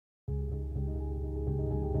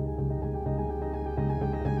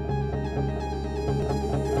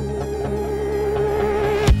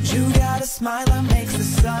smile that makes the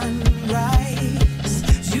sun rise.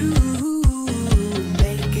 You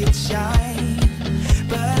make it shine,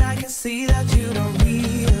 but I can see that you don't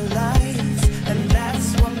realize, and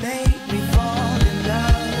that's what made me fall in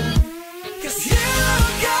love. 'Cause you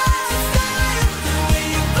got style, the way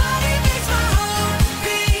your body makes my heart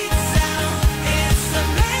beat sound. It's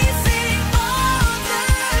amazing all the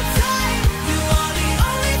time. You are the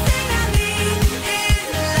only thing I need in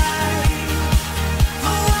life.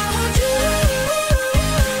 Oh, I want you.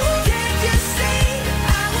 Can't you see?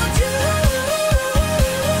 I want you.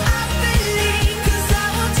 I believe, 'cause I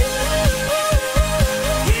want you.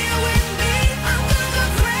 Here with me, I'm gonna go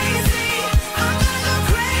crazy. I'm gonna go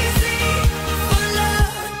crazy for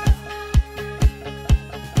love.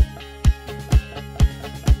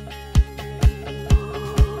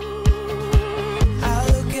 I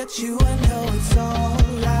look at you and know it's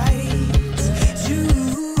alright. You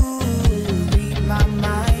read my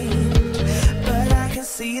mind, but I can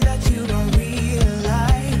see that you don't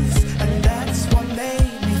realize, and that's what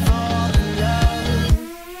made me fall in love.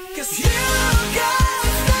 'Cause you got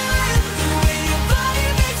style, the way your body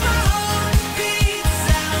makes my heart beat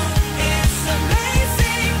sound. It's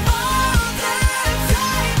amazing all the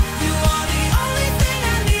time. You are the only thing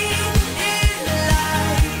I need in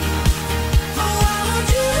life. Oh, I want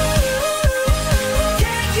you.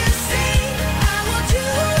 Can't you see? I want you.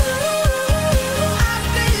 I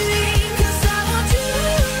believe, 'cause I want you.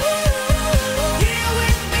 Here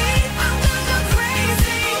with me, I'm gonna go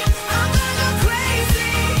crazy. I'm gonna go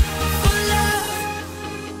crazy for love.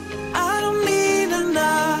 I don't need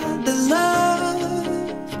another love.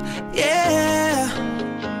 Yeah,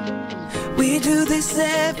 we do this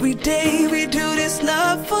every day. We do this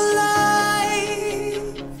love for life.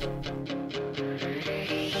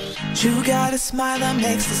 You got a smile that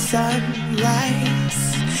makes the sun rise.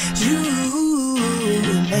 You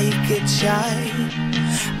make it shine,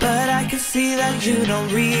 but I can see that you don't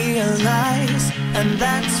realize, and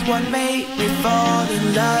that's what made me fall in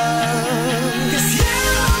love. 'Cause you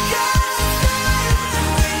got style, the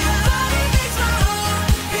way your body makes my heart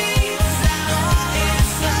beat sound.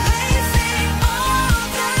 It's amazing all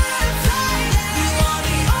the time. You are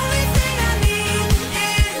the only thing I need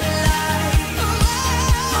in life. Oh,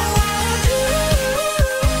 I want you.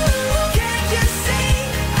 Can't you see?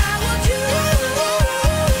 I want you.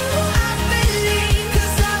 I believe,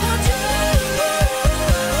 'cause I want you.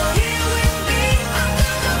 Here with me, I'm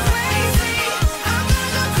gonna go crazy. I'm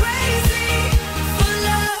gonna go crazy for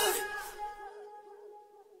love.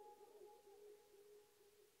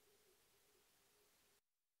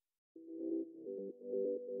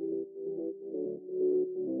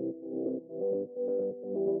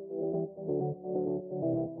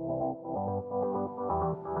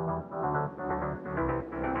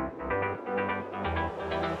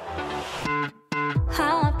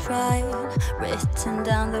 How I've tried, written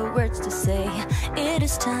down the words to say it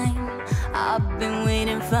is time. I've been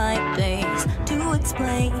waiting 5 days to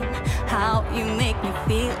explain how you make me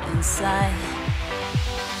feel inside.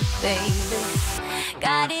 Baby,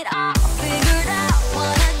 got it all figured out,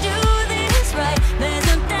 wanna do this right. There's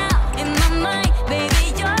no doubt in my mind, baby,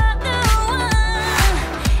 you're the one.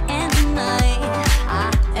 And tonight, I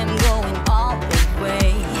am going all the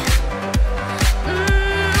way.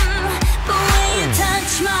 The way you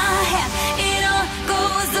touch my hand, it all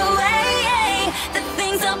goes away. The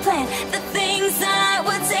things I planned, the things I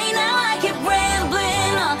would say, now I keep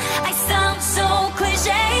rambling on. I sound so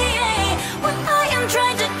cliche. What I am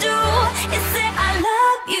trying to do is say I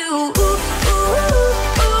love you. Ooh, ooh,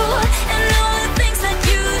 ooh. And all the things that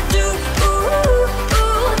you do. Ooh,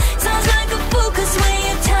 ooh. Sounds like a fool, 'cause when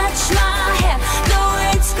you touch my hand, the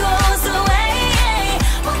words goes away.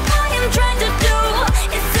 What I am trying to do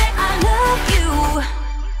is say I love you.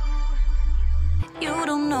 You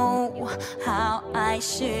don't know how I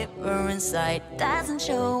shiver inside. Doesn't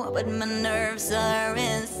show, but my nerves are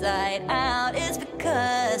inside out. It's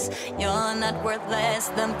because you're not worth less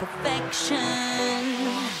than perfection.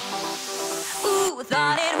 Ooh,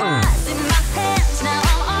 thought it was